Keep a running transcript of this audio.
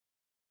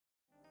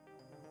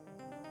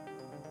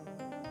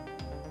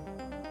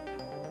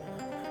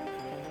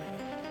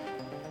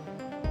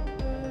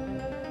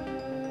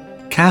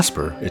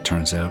Casper, it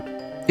turns out,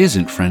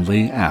 isn't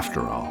friendly after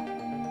all.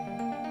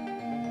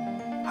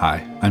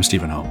 Hi, I'm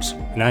Stephen Holmes.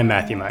 And I'm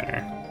Matthew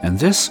Miner. And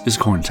this is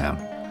Corntown,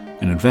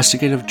 an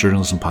investigative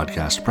journalism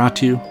podcast brought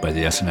to you by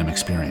the S&M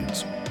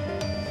Experience.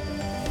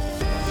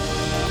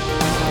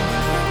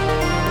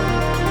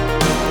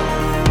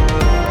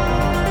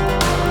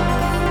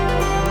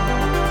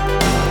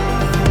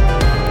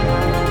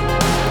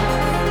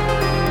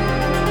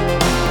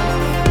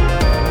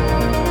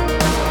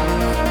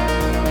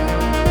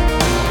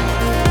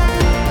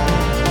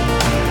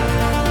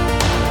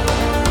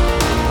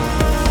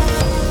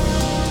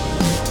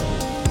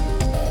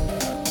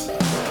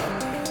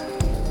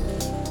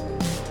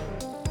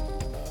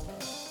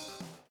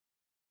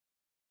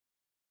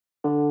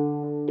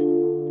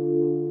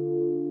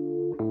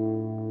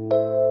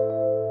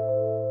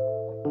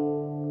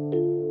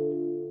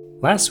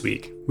 Last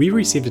week, we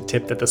received a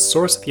tip that the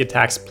source of the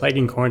attacks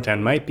plaguing Corntown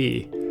might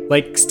be,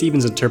 like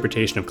Stephen's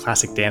interpretation of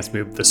classic dance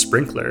move The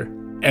Sprinkler,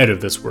 out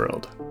of this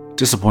world.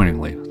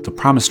 Disappointingly, the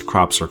promised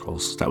crop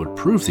circles that would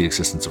prove the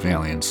existence of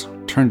aliens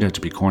turned out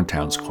to be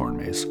Corntown's corn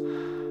maze.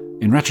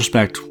 In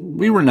retrospect,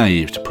 we were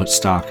naive to put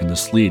stock in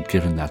this lead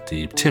given that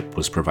the tip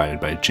was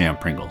provided by Jam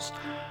Pringles,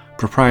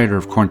 proprietor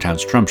of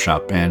Corntown's drum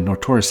shop and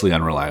notoriously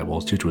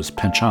unreliable due to his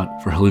penchant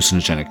for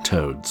hallucinogenic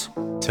toads.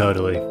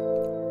 Totally.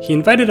 He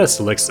invited us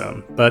to lick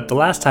some, but the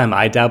last time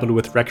I dabbled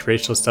with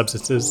recreational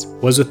substances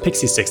was with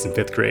Pixie Sticks in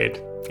 5th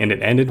grade, and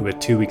it ended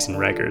with 2 weeks in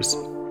Rikers.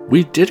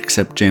 We did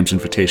accept Jam's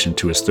invitation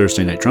to his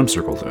Thursday night drum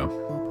circle,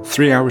 though.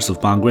 3 hours of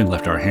bongwin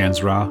left our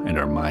hands raw and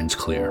our minds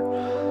clear.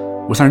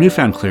 With our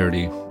newfound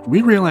clarity,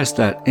 we realized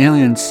that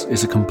aliens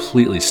is a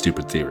completely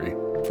stupid theory.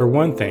 For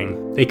one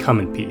thing, they come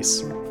in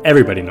peace.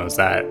 Everybody knows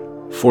that.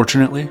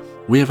 Fortunately,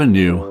 we have a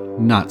new,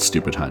 not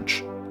stupid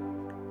hunch.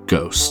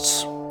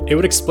 Ghosts. It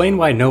would explain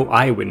why no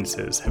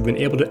eyewitnesses have been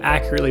able to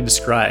accurately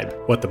describe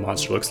what the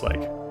monster looks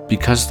like.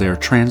 Because they're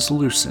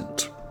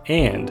translucent.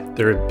 And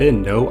there have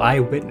been no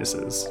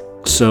eyewitnesses.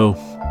 So,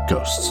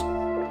 ghosts.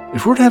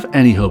 If we're to have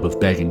any hope of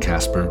bagging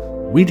Casper,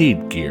 we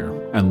need gear,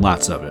 and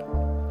lots of it.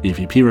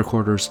 EVP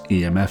recorders,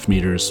 EMF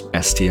meters,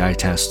 STI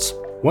tests.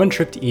 One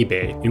trip to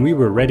eBay, and we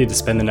were ready to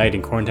spend the night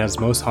in Corntown's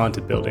most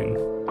haunted building.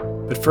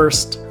 But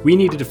first, we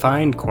needed to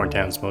find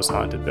Corntown's most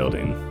haunted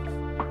building.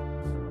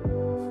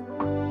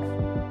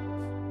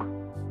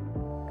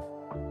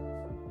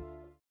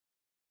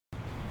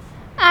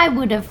 I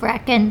would have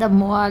reckoned the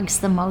morgue's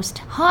the most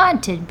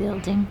haunted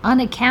building on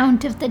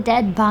account of the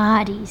dead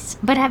bodies.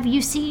 But have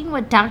you seen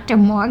what Dr.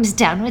 Morgue's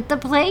done with the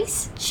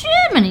place?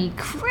 Jiminy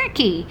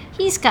cricky!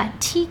 He's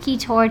got tiki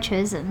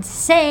torches and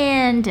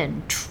sand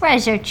and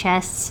treasure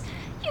chests.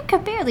 You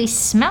could barely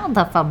smell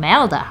the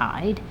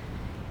formaldehyde.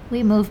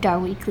 We moved our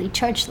weekly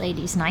church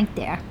ladies' night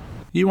there.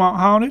 You want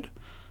haunted?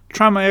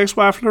 Try my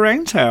ex-wife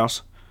Lorraine's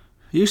house.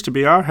 It used to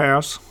be our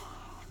house.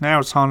 Now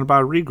it's haunted by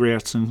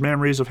regrets and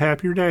memories of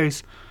happier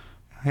days.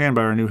 And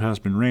by her new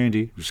husband,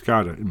 Randy, who's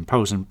got an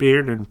imposing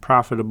beard and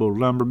profitable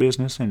lumber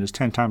business and is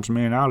 10 times the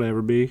man I'll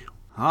ever be.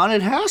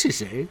 Haunted house, you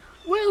say?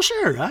 Well,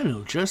 sure, I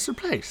know just the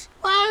place.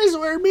 Why, is it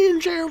where me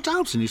and Gerald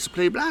Thompson used to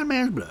play Blind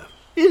Man's Bluff?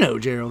 You know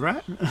Gerald,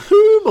 right?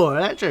 Ooh, boy,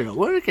 that Gerald,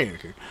 what a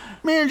character.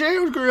 Me and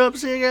Gerald grew up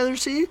together,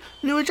 see?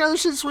 Knew each other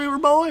since we were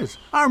boys.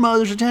 Our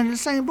mothers attended the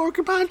same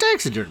Porcupine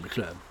Taxidermy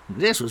Club.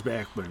 This was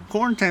back when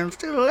Corntown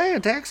still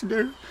had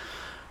taxidermy.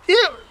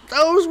 Yep,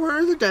 those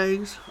were the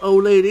days.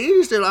 Old Lady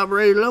Edie still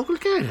operated a local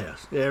cat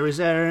house. Every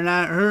Saturday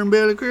night, her and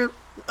Billy Crip.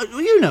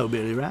 You know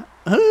Billy, right?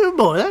 Oh,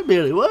 boy, that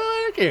Billy, what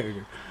a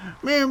character.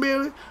 Me and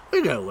Billy,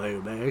 we go way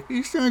back.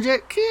 He stung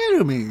that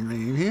cat of me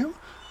and him.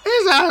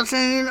 It's out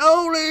saying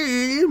Old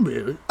Lady Edie and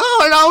Billy.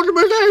 Oh, and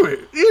Alderman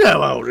David. You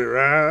know Alderman,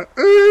 right?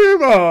 Oh,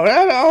 boy,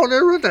 that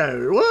Alderman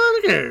David,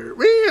 what a character.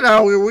 Me and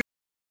Alderman.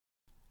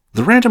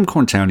 The random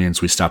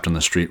Corntownians we stopped on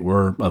the street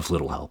were of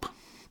little help.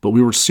 But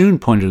we were soon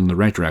pointed in the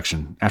right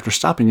direction after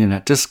stopping in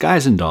at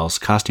Disguise and Dolls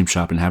costume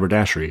shop in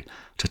Haberdashery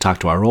to talk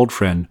to our old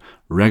friend,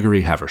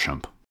 Gregory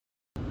Havershump.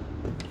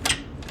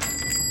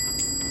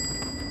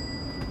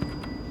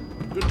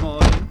 Good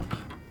morning.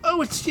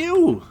 Oh, it's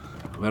you.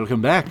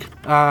 Welcome back.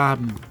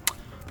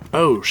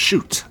 Oh,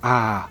 shoot.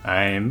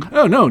 I'm...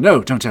 Oh, no,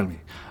 don't tell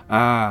me.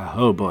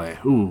 Oh boy.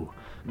 Ooh.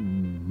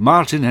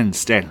 Martin and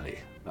Stanley.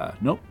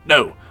 No.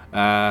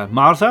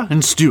 Martha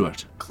and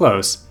Stuart.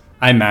 Close.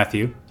 I'm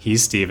Matthew.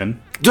 He's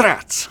Stephen.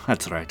 Drats,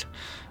 that's right.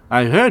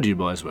 I heard you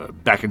boys were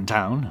back in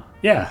town.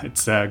 Yeah,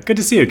 it's good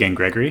to see you again,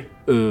 Gregory.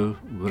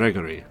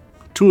 Gregory.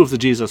 Two of the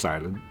Jesus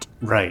Island.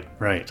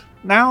 Right.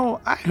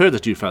 Now, I heard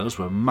that you fellows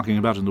were mucking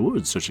about in the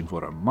woods searching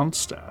for a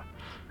monster.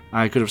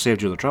 I could have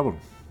saved you the trouble.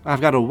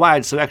 I've got a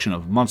wide selection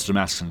of monster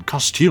masks and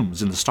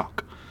costumes in the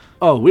stock.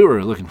 Oh, we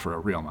were looking for a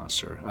real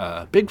monster.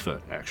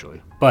 Bigfoot,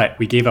 actually. But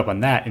we gave up on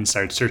that and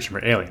started searching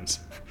for aliens.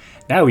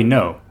 Now we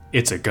know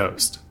it's a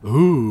ghost.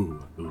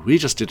 Ooh, we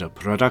just did a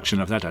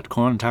production of that at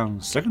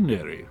Corntown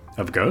Secondary.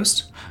 Of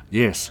Ghost?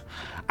 Yes.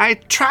 I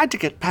tried to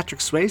get Patrick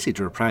Swayze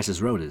to reprise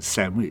his role as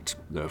Sam Wheat,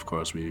 though of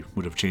course we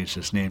would have changed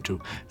his name to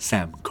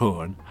Sam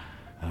Corn.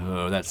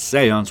 Oh, that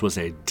seance was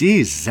a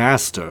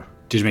disaster.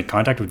 Did you make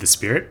contact with the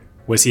spirit?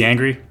 Was he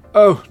angry?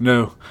 Oh,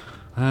 no.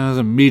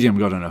 The medium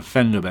got an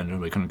fender bender,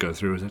 we couldn't go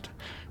through with it.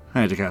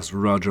 I had to cast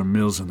Roger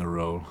Mills in the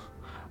role.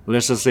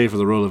 Let's just say for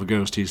the role of a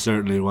ghost, he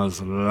certainly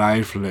was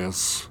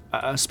lifeless.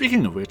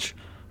 Speaking of which,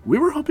 we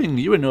were hoping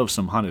you would know of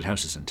some haunted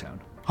houses in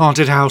town.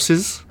 Haunted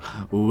houses?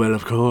 Well,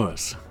 of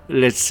course.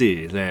 Let's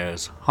see,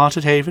 there's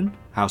Haunted Haven,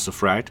 House of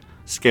Fright,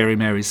 Scary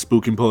Mary's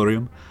Spook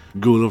Emporium,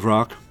 Ghoul of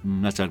Rock,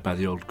 that's out by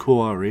the old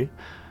quarry.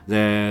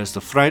 There's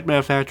the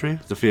Frightmare Factory,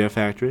 the Fear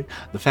Factory,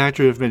 the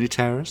Factory of Many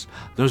Terrors.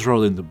 Those are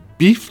all in the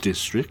Beef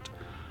District.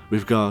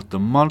 We've got the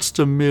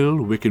Monster Mill,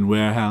 Wiccan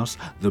Warehouse,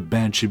 the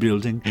Banshee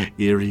Building,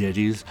 Eerie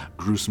Eddies,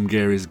 Gruesome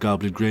Gary's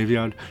Goblet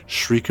Graveyard,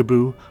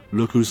 Shriekaboo,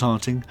 Look Who's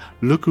Haunting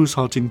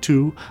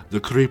 2, the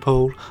Creep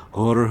Hole,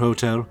 Horror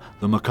Hotel,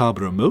 the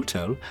Macabre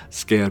Motel,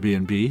 Scare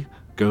B&B,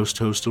 Ghost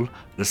Hostel,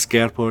 the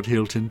Scareport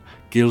Hilton,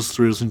 Gills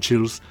Thrills and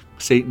Chills,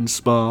 Satan's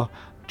Spa,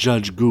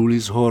 Judge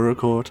Ghoulies Horror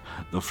Court,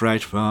 the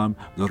Fright Farm,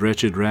 the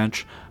Wretched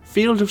Ranch,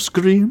 Field of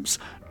Screams,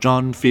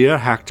 John Fear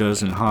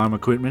Hackers and Harm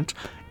Equipment,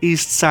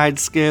 East Side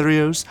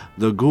Scarios,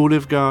 the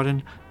Ghoulive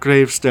Garden,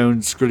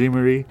 Gravestone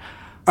Screamery,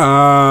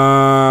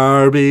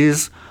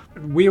 Arby's.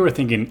 We were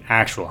thinking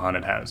actual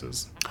haunted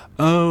houses.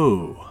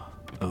 Oh,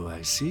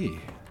 I see.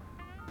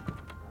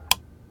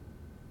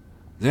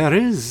 There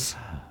is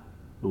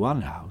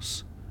one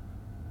house.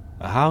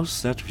 A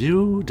house that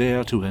few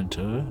dare to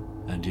enter,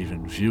 and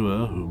even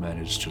fewer who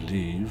manage to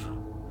leave.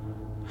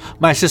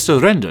 My sister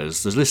Renda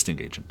is the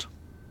listing agent.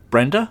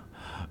 Brenda?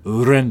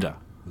 Renda.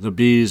 The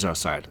bees are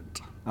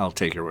silent. I'll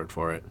take your word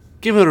for it.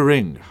 Give her a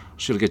ring.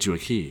 She'll get you a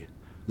key.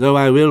 Though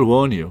I will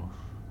warn you.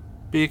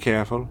 Be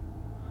careful.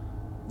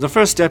 The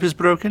first step is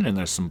broken, and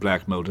there's some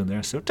black mold in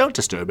there, so don't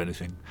disturb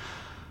anything.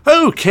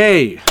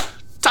 Okay,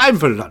 time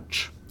for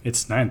lunch.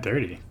 It's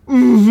 9:30.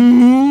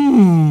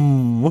 Mm-hmm.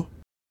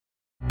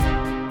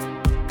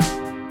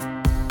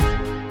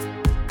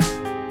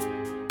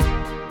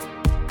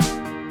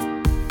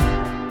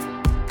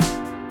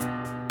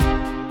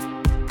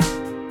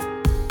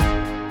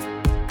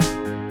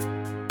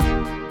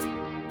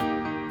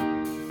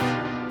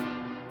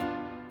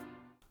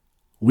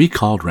 We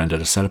called Renda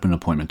to set up an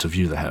appointment to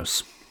view the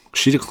house.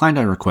 She declined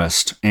our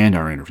request and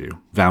our interview,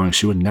 vowing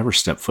she would never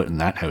step foot in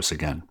that house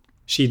again.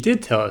 She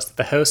did tell us that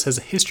the house has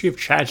a history of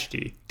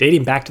tragedy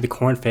dating back to the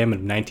corn famine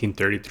of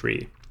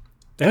 1933.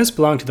 The house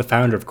belonged to the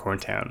founder of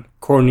Corntown,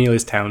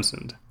 Cornelius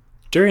Townsend.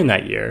 During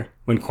that year,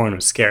 when corn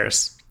was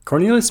scarce,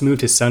 Cornelius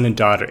moved his son and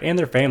daughter and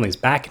their families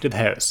back into the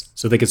house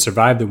so they could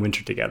survive the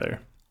winter together.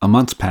 A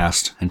month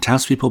passed, and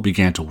townspeople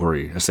began to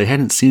worry as they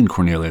hadn't seen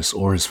Cornelius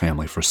or his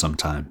family for some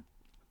time.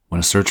 When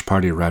a search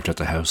party arrived at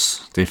the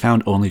house, they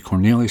found only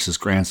Cornelius'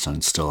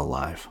 grandson still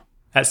alive.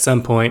 At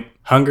some point,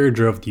 hunger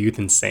drove the youth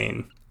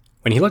insane.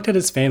 When he looked at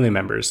his family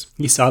members,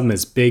 he saw them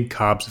as big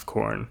cobs of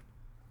corn.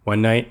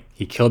 One night,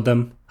 he killed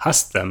them,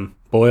 husked them,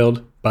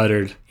 boiled,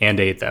 buttered, and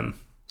ate them.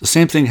 The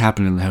same thing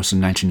happened in the house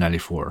in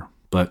 1994,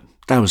 but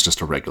that was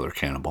just a regular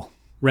cannibal.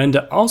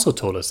 Renda also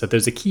told us that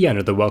there's a key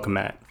under the welcome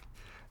mat.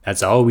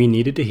 That's all we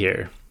needed to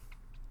hear.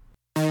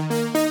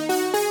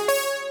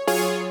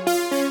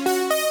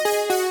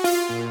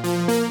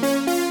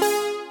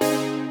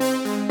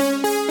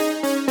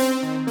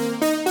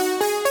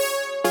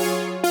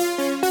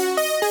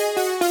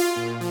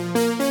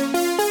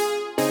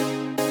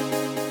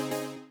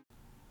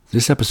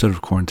 This episode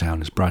of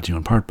Corntown is brought to you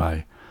in part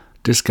by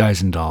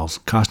Disguise and Dolls,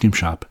 Costume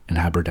Shop, and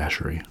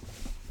Haberdashery.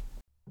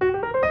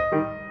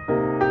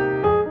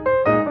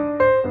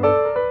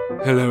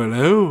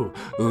 Hello.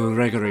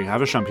 Gregory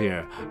Haversham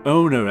here,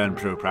 owner and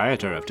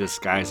proprietor of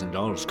Disguise and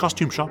Dolls,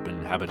 Costume Shop,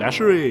 and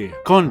Haberdashery.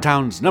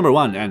 Corntown's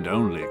 #1 and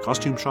only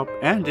costume shop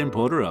and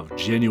importer of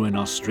genuine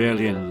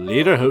Australian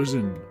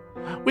lederhosen.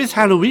 With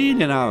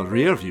Halloween in our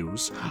rear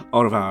views,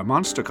 all of our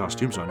monster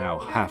costumes are now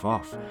half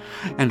off,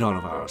 and all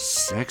of our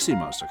sexy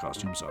monster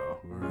costumes are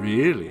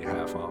really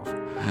half off.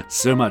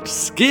 So much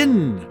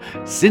skin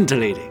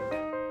scintillating.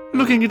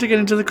 Looking to get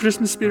into the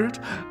Christmas spirit?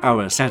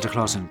 Our Santa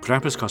Claus and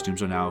Krampus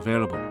costumes are now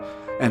available,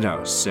 and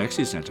our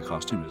sexy Santa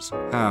costume is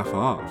half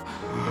off.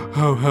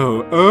 Ho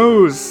ho,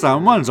 oh,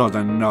 someone's on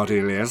the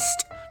naughty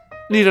list.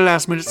 Need a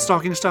last-minute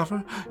stocking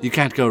stuffer? You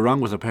can't go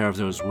wrong with a pair of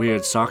those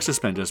weird sock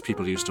suspenders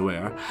people used to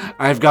wear.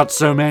 I've got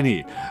so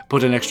many.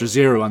 Put an extra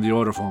 0 on the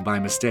order form by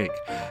mistake.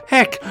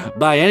 Heck,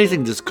 buy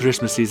anything this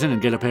Christmas season and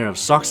get a pair of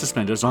sock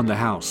suspenders on the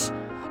house.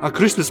 A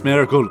Christmas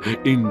miracle,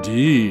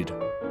 indeed.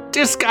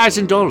 Disguise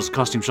and Dolls,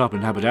 Costume Shop,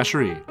 and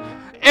Haberdashery.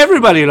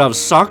 Everybody loves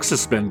sock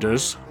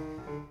suspenders.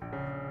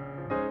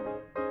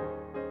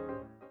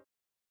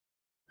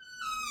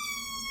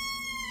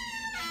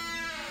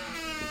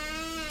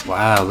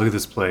 Wow, look at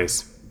this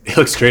place. It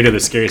looks straight out of the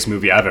scariest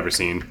movie I've ever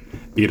seen.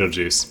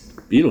 Beetlejuice.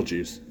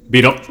 Beetlejuice.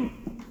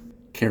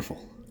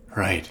 Careful.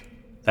 Right.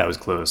 That was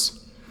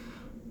close.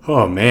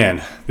 Oh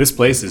man, this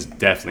place is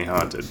definitely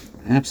haunted.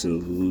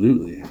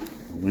 Absolutely.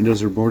 The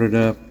windows are boarded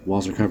up,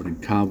 walls are covered in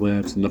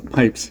cobwebs, and the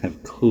pipes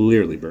have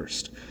clearly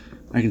burst.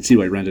 I can see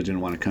why Renda didn't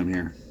want to come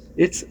here.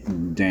 It's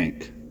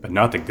dank. But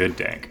not the good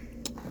dank.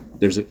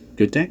 There's a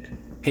good dank?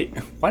 Hey,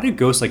 why do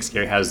ghosts like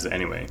scary houses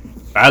anyway?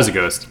 If I was a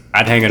ghost,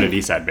 I'd hang out at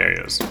Eastside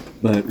Barrios.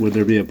 But would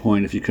there be a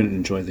point if you couldn't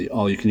enjoy the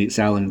all-you-can-eat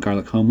salad and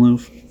garlic home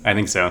loaf? I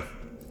think so.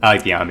 I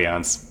like the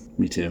ambiance.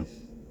 Me too.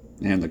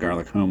 And the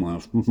garlic home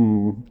loaf.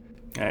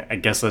 I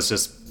guess let's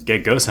just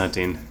get ghost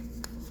hunting.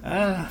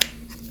 How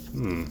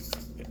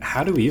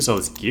do we use all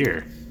this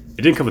gear?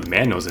 It didn't come with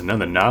manuals and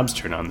none of the knobs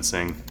turn on this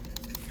thing.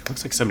 It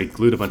looks like somebody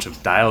glued a bunch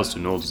of dials to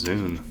an old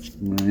Zune.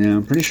 Yeah,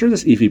 I'm pretty sure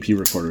this EVP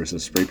recorder is a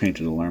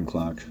spray-painted alarm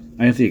clock.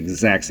 I have the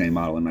exact same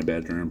model in my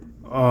bedroom.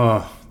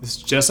 Oh, this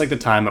is just like the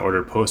time I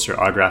ordered a poster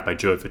autographed by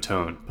Joey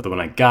Fatone, but the one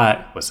I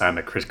got was signed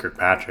by Chris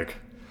Kirkpatrick.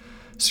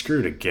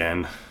 Screwed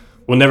again.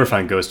 We'll never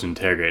find ghosts to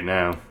interrogate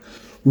now.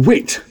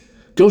 Wait!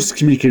 Ghosts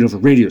communicate over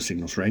radio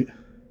signals, right?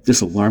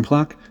 This alarm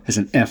clock has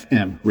an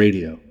FM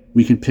radio.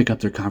 We can pick up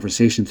their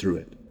conversation through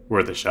it.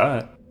 Worth a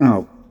shot.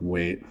 Oh,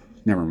 wait.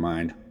 Never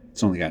mind.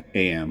 It's only got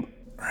AM.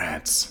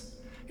 Rats.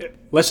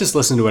 Let's just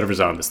listen to whatever's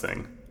on this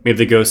thing. Maybe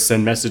the ghosts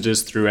send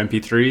messages through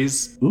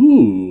MP3s?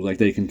 Ooh, like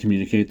they can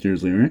communicate through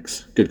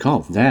lyrics? Good call.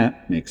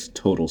 That makes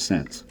total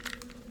sense.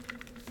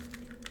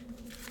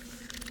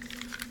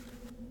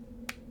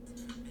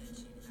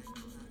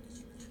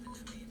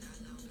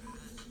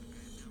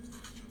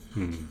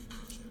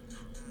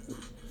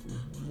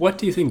 What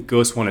do you think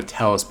ghosts want to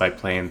tell us by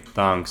playing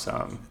Thong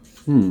Song?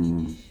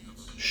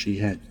 She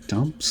had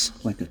dumps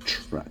like a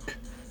truck.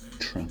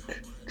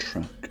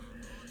 Truck.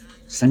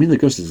 Does that mean the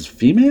ghost is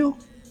female?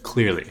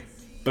 Clearly.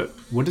 But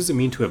what does it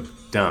mean to have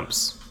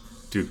dumps?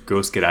 Do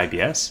ghosts get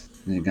IBS?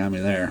 You got me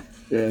there.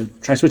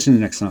 Try switching to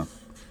the next song.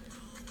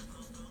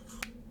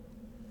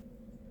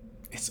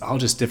 It's all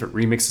just different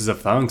remixes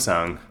of Thong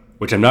Song,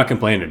 which I'm not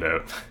complaining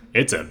about.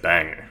 It's a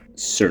banger.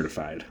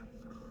 Certified.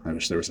 I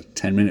wish there was a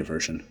 10-minute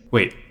version.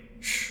 Wait.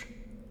 Shh.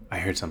 I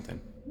heard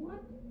something.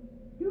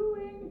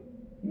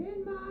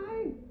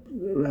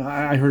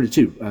 I heard it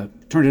too.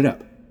 Turn it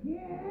up.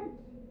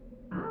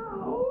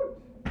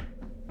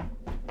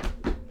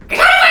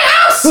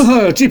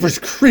 Jeepers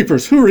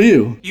creepers, who are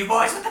you? You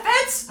boys with the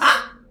fence?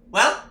 Huh?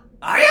 Well,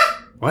 are ya?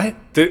 What?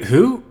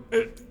 Who?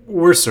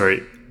 We're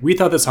sorry. We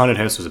thought this haunted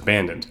house was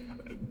abandoned.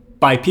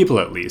 By people,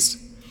 at least.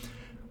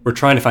 We're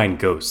trying to find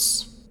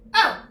ghosts.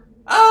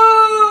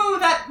 Oh,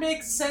 that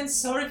makes sense.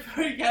 Sorry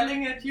for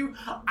yelling at you.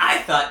 I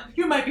thought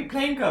you might be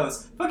playing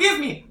ghosts. Forgive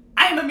me.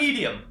 I'm a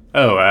medium.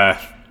 Oh,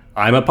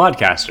 I'm a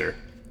podcaster.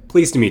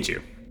 Pleased to meet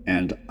you.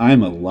 And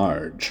I'm a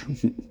large.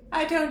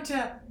 I don't,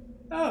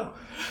 oh,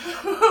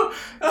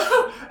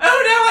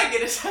 now I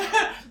get it.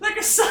 Like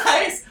a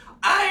size.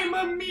 I'm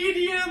a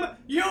medium.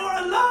 You're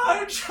a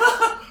large.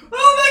 Oh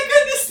my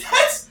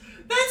goodness,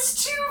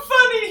 that's too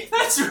funny.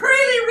 That's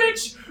really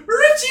rich.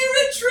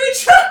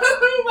 Rich.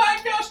 Oh my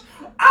gosh.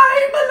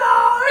 I'm a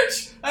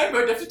large. I'm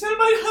going to have to tell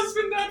my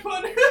husband that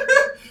one.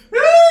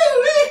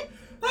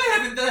 I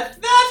haven't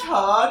laughed that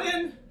hard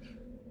in...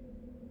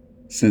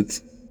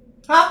 Since...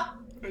 Huh?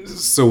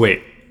 So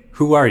wait,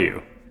 who are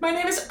you? My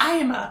name is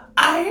Ima.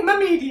 I'm a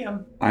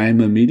medium.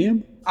 I'm a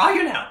medium? Are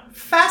you now?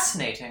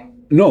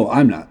 Fascinating. No,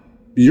 I'm not.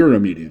 You're a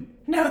medium.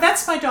 No,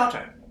 that's my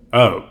daughter.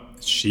 Oh,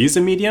 she's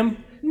a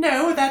medium?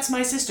 No, that's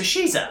my sister.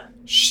 She's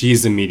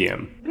a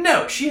medium.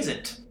 No, she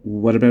isn't.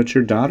 What about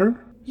your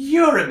daughter?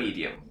 You're a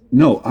medium.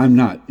 No, I'm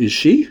not. Is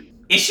she?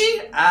 Is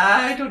she?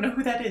 I don't know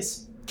who that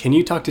is. Can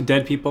you talk to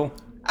dead people?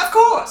 Of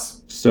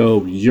course.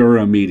 So you're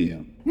a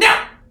medium.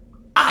 No,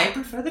 I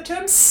prefer the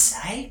term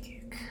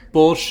psychic.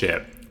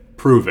 Bullshit.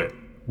 Prove it.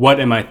 What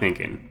am I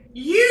thinking?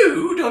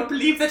 You don't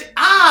believe that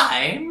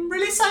I'm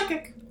really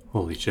psychic.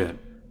 Holy shit.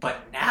 But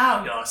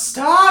now you're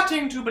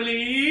starting to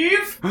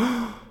believe.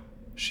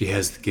 She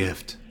has the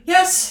gift.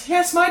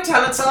 Yes, my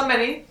talents are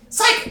many.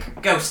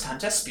 Psychic, ghost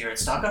hunter, spirit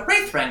stalker,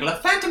 wraith wrangler,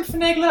 phantom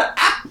finagler,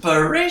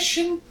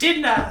 apparition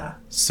diddler.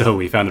 So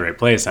we found the right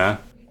place, huh?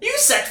 You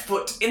set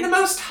foot in the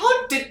most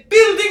haunted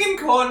building in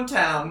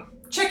Corntown.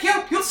 Check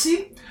out, you'll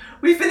see.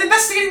 We've been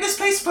investigating this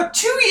place for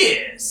 2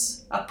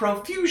 years. A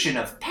profusion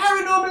of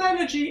paranormal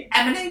energy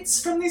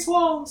emanates from these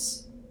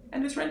walls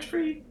and is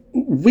rent-free.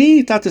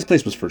 We thought this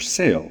place was for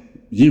sale.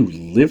 You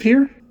live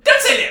here?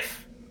 Don't say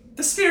live!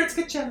 The spirits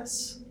get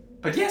jealous.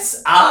 But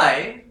yes,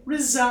 I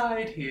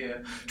reside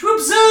here. To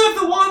observe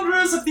the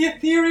wanderers of the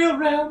ethereal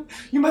realm,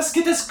 you must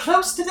get as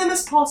close to them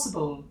as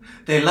possible.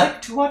 They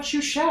like to watch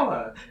you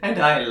shower, and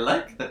I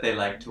like that they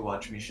like to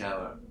watch me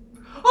shower.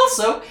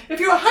 Also, if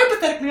you are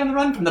hypothetically on the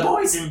run from the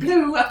boys in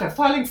blue after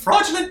filing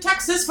fraudulent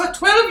taxes for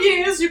 12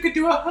 years, you could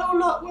do a whole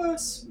lot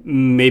worse.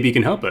 Maybe you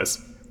can help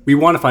us. We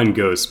want to find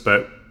ghosts,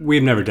 but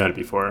we've never done it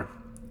before.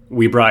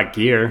 We brought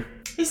gear.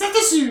 Is that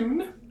the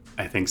Zune?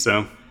 I think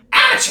so.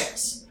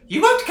 Amateurs!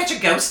 You won't catch a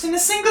ghost in a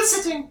single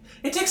sitting.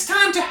 It takes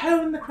time to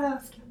hone the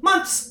craft.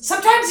 Months,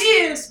 sometimes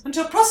years,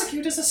 until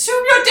prosecutors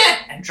assume you're dead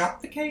and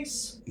drop the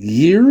case.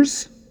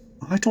 Years?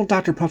 I told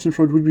Dr.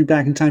 Puffenfreud we'd be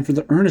back in time for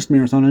the Ernest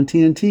Marathon on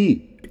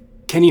TNT.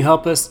 Can you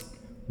help us?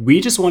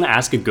 We just want to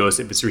ask a ghost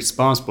if it's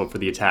responsible for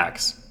the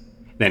attacks.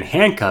 Then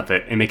handcuff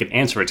it and make it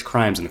answer its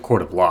crimes in the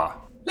court of law.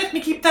 Let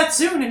me keep that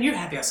Zune and you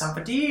have yourself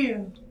a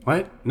deal.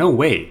 What? No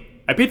way.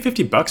 I paid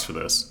 $50 for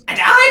this. And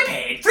I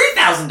paid $3,000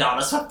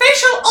 $3,000 for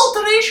facial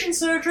alteration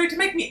surgery to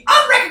make me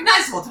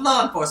unrecognizable to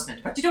law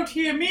enforcement, but you don't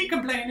hear me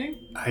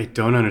complaining. I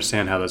don't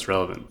understand how that's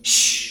relevant.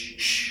 Shh,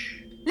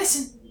 shh.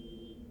 Listen.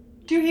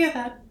 Do you hear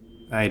that?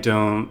 I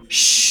don't...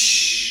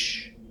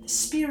 Shh. The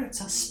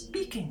spirits are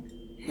speaking.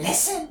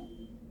 Listen.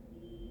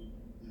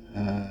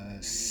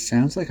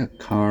 Sounds like a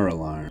car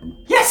alarm.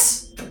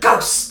 Yes, the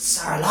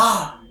ghosts are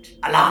alarmed.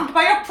 Alarmed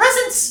by your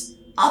presence.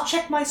 I'll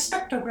check my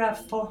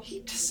spectrograph for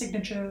heat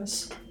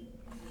signatures.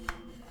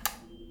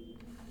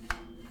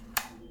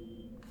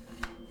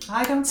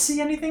 I don't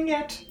see anything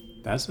yet.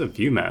 That's a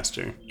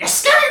Viewmaster. You're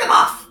scaring them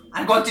off!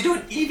 I'm going to do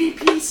an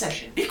EVP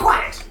session. Be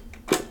quiet!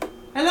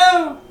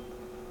 Hello?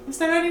 Is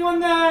there anyone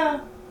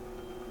there?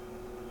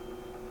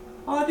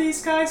 Are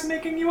these guys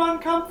making you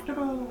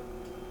uncomfortable?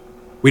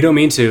 We don't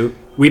mean to.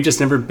 We've just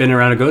never been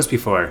around a ghost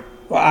before.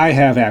 Well, I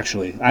have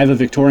actually. I have a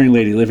Victorian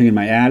lady living in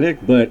my attic,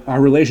 but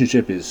our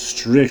relationship is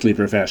strictly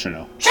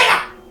professional. Shut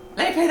up!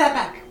 Let me play that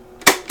back.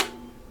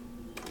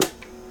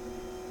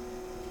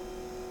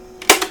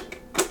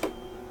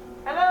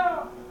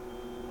 Hello?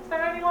 Is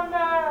there anyone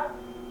there?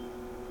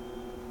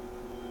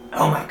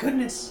 Oh my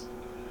goodness.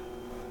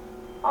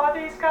 Are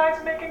these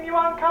guys making you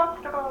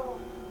uncomfortable?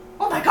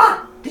 Oh my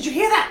god! Did you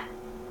hear that?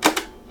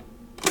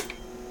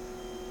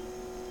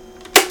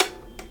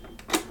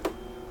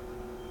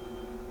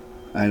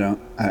 I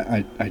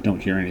don't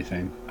hear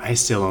anything. I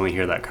still only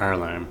hear that car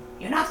alarm.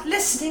 You're not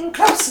listening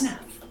close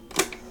enough.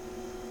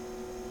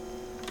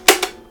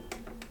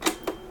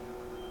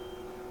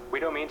 We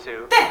don't mean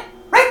to. There!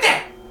 Right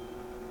there!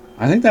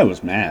 I think that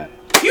was Matt.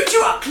 You two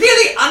are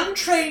clearly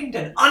untrained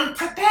and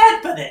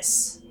unprepared for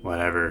this.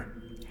 Whatever.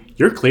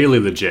 You're clearly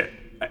legit.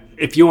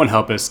 If you won't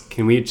help us,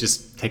 can we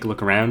just take a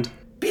look around?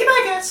 Be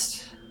my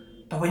guest.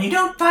 But when you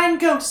don't find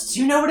ghosts,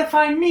 you know where to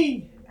find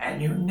me.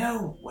 And you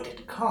know what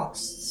it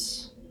costs.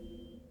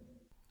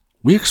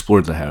 We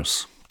explored the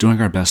house,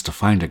 doing our best to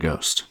find a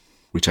ghost.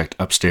 We checked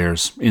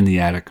upstairs, in the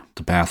attic,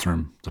 the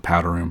bathroom, the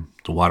powder room,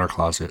 the water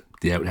closet,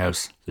 the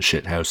outhouse, the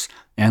shit house,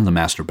 and the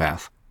master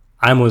bath.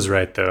 I was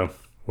right, though.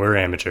 We're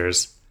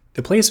amateurs.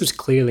 The place was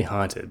clearly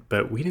haunted,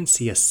 but we didn't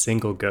see a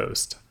single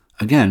ghost.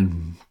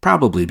 Again,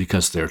 probably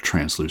because they're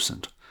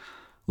translucent.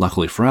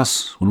 Luckily for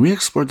us, when we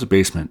explored the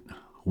basement,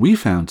 we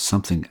found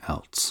something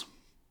else.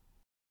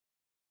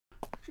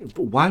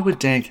 But why would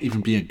dank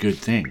even be a good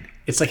thing?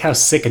 It's like how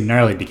sick and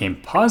gnarly became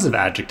positive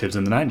adjectives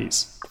in the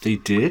 90s. They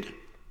did?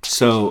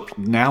 So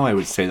now I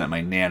would say that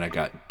my Nana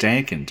got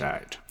dank and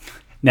died.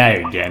 Now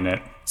you're getting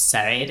it.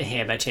 Sorry to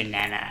hear about your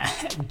Nana.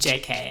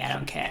 JK, I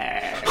don't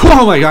care.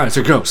 Oh my god, it's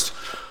a ghost!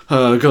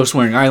 A ghost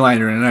wearing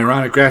eyeliner and an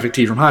ironic graphic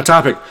tee from Hot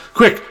Topic.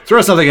 Quick,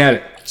 throw something at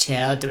it!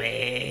 Chill,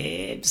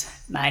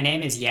 dweebs. My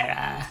name is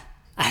Yara.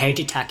 I heard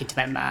you talking to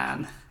my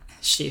mom.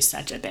 She's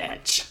such a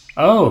bitch.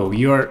 Oh,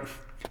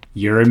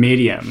 you're a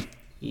medium.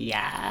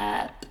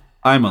 Yup.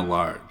 I'm a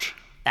large.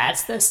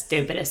 That's the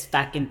stupidest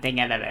fucking thing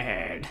I've ever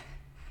heard.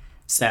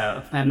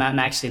 So, my mom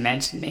actually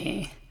mentioned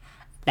me.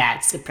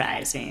 That's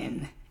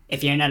surprising.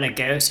 If you're not a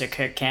ghost or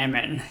Kirk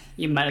Cameron,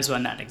 you might as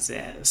well not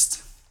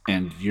exist.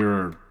 And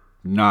you're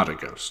not a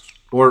ghost.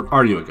 Or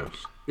are you a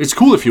ghost? It's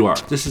cool if you are.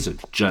 This is a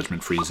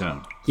judgment-free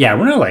zone. Yeah,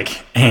 we're not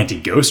like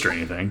anti-ghost or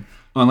anything.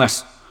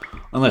 Unless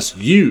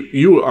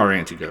you are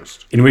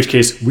anti-ghost. In which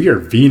case, we are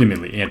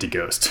vehemently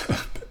anti-ghost.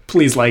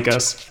 Please like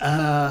us.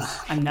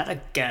 I'm not a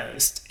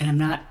ghost, and I'm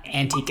not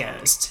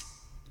anti-ghost.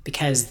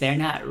 Because they're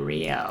not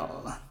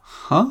real.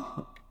 Huh?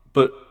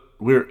 But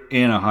we're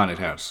in a haunted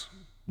house.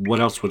 What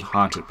else would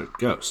haunt it but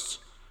ghosts?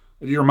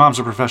 Your mom's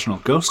a professional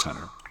ghost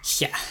hunter.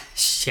 Yeah,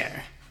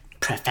 sure.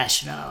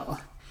 Professional.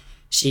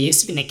 She used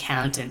to be an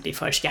accountant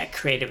before she got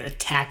creative with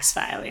tax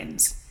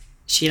filings.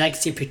 She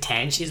likes to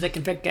pretend she's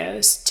looking for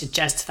ghosts to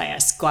justify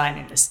us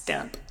squatting in the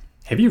stump.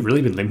 Have you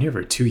really been living here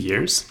for 2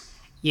 years?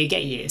 You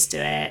get used to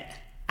it.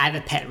 I have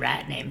a pet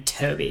rat named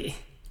Toby.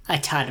 I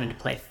taught him to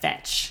play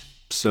fetch.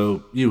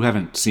 So you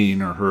haven't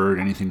seen or heard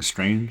anything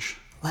strange?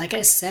 Like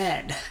I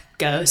said,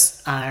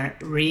 ghosts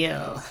aren't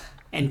real.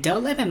 And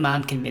don't let my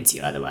mom convince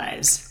you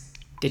otherwise.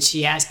 Did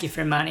she ask you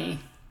for money?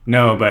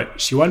 No, but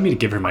she wanted me to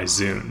give her my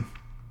Zune.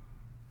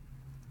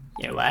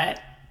 Your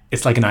what?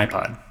 It's like an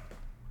iPod.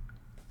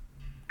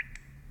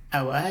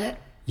 A what?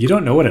 You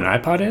don't know what an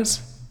iPod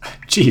is?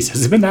 Jeez,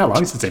 has it been that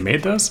long since they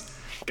made those?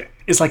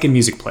 It's like a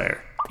music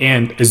player.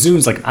 And a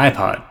Zune's like an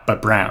iPod,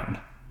 but brown.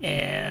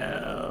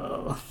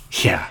 Ew.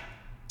 Yeah.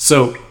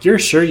 So, you're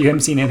sure you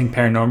haven't seen anything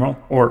paranormal?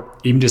 Or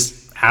even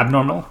just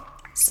abnormal?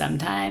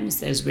 Sometimes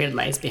there's weird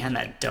lights behind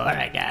that door,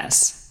 I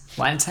guess.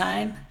 One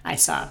time, I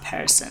saw a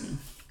person.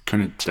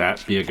 Couldn't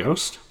that be a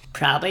ghost?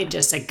 Probably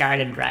just a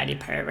garden variety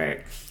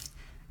pervert.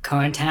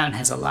 Corntown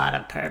has a lot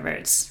of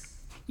perverts.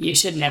 You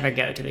should never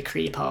go to the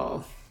creep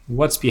hole.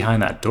 What's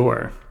behind that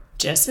door?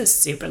 Just a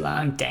super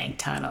long dank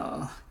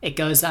tunnel. It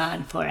goes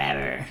on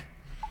forever.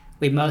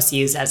 We most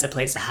use it as a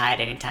place to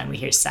hide anytime we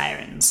hear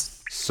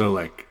sirens. So,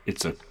 like,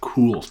 it's a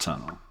cool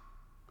tunnel.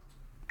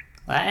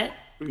 What?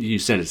 You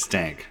said it's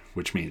dank,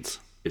 which means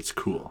it's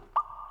cool.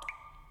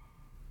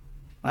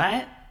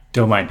 What?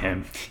 Don't mind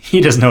him.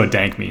 He doesn't know what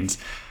dank means.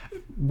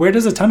 Where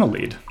does the tunnel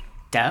lead?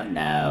 Don't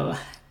know.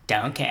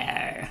 Don't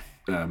care.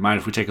 Mind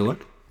if we take a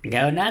look?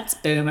 Go nuts,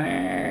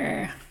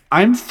 Boomer.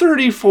 I'm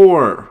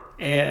 34.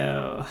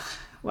 Ew.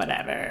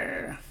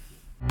 Whatever.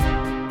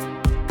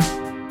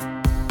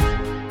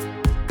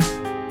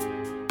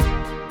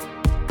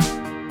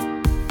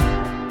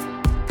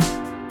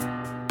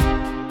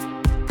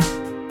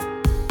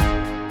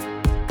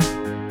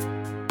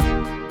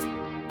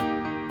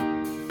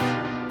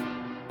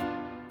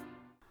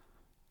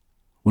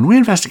 When we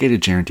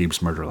investigated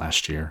Gerontime's murder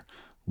last year,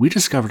 we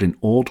discovered an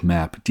old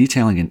map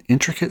detailing an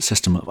intricate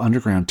system of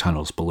underground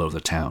tunnels below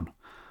the town.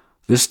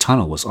 This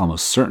tunnel was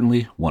almost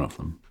certainly one of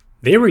them.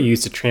 They were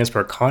used to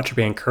transport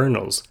contraband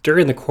kernels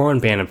during the Corn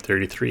Ban of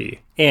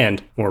 33,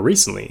 and, more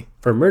recently,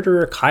 for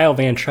murderer Kyle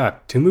Van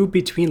Truck to move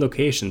between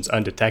locations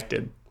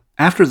undetected.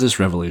 After this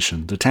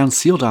revelation, the town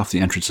sealed off the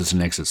entrances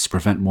and exits to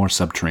prevent more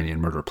subterranean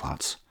murder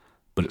plots.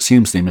 But it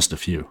seems they missed a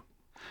few.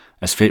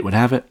 As fate would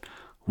have it,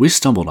 we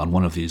stumbled on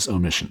one of these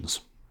omissions.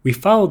 We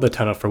followed the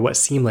tunnel for what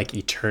seemed like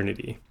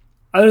eternity.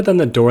 Other than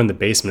the door in the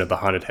basement of the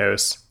haunted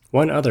house,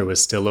 one other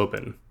was still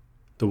open.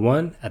 The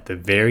one at the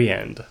very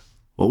end.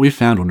 What we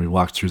found when we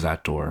walked through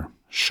that door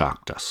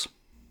shocked us.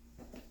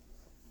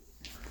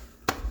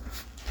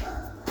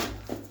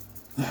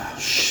 Oh,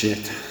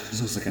 shit.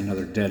 This looks like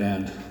another dead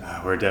end.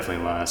 We're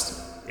definitely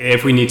lost.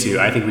 If we need to,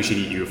 I think we should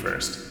eat you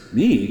first.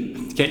 Me?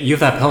 Yeah, you have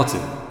that Peloton.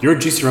 Your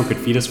juicy rum could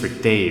feed us for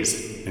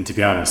days. And to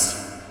be honest,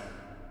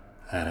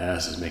 that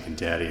ass is making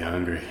Daddy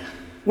hungry.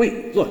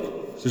 Wait,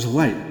 look. There's a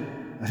light.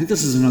 I think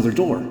this is another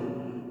door.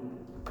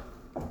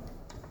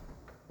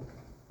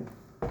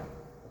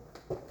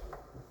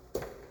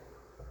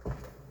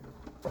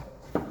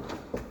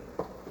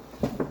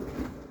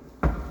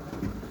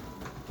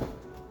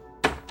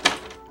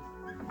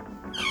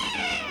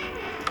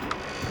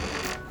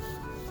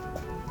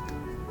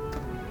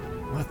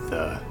 What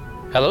the?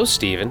 Hello,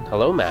 Stephen.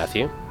 Hello,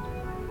 Matthew.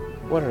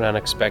 What an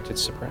unexpected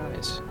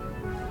surprise.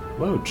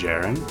 Whoa,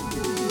 Jaren.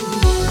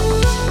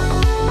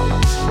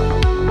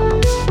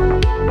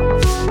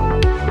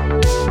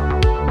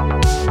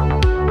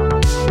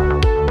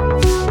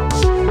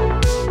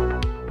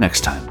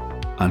 Next time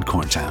on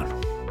Corntown.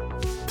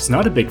 It's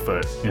not a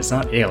Bigfoot, and it's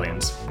not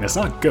aliens, and it's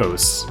not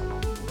ghosts.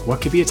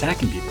 What could be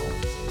attacking people?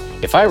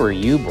 If I were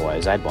you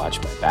boys, I'd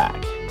watch my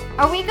back.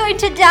 Are we going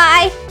to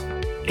die?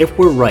 If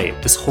we're right,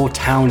 this whole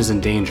town is in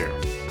danger.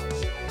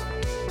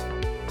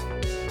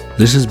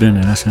 This has been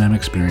an S&M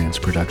Experience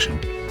production.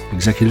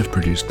 Executive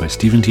produced by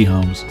Stephen T.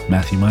 Holmes,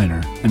 Matthew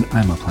Miner, and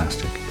I'm a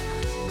Plastic.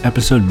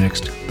 Episode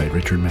mixed by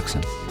Richard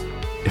Mixon.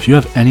 If you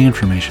have any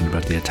information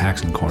about the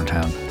attacks in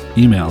Corntown,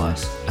 email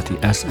us at the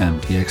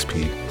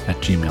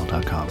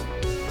smexp@gmail.com.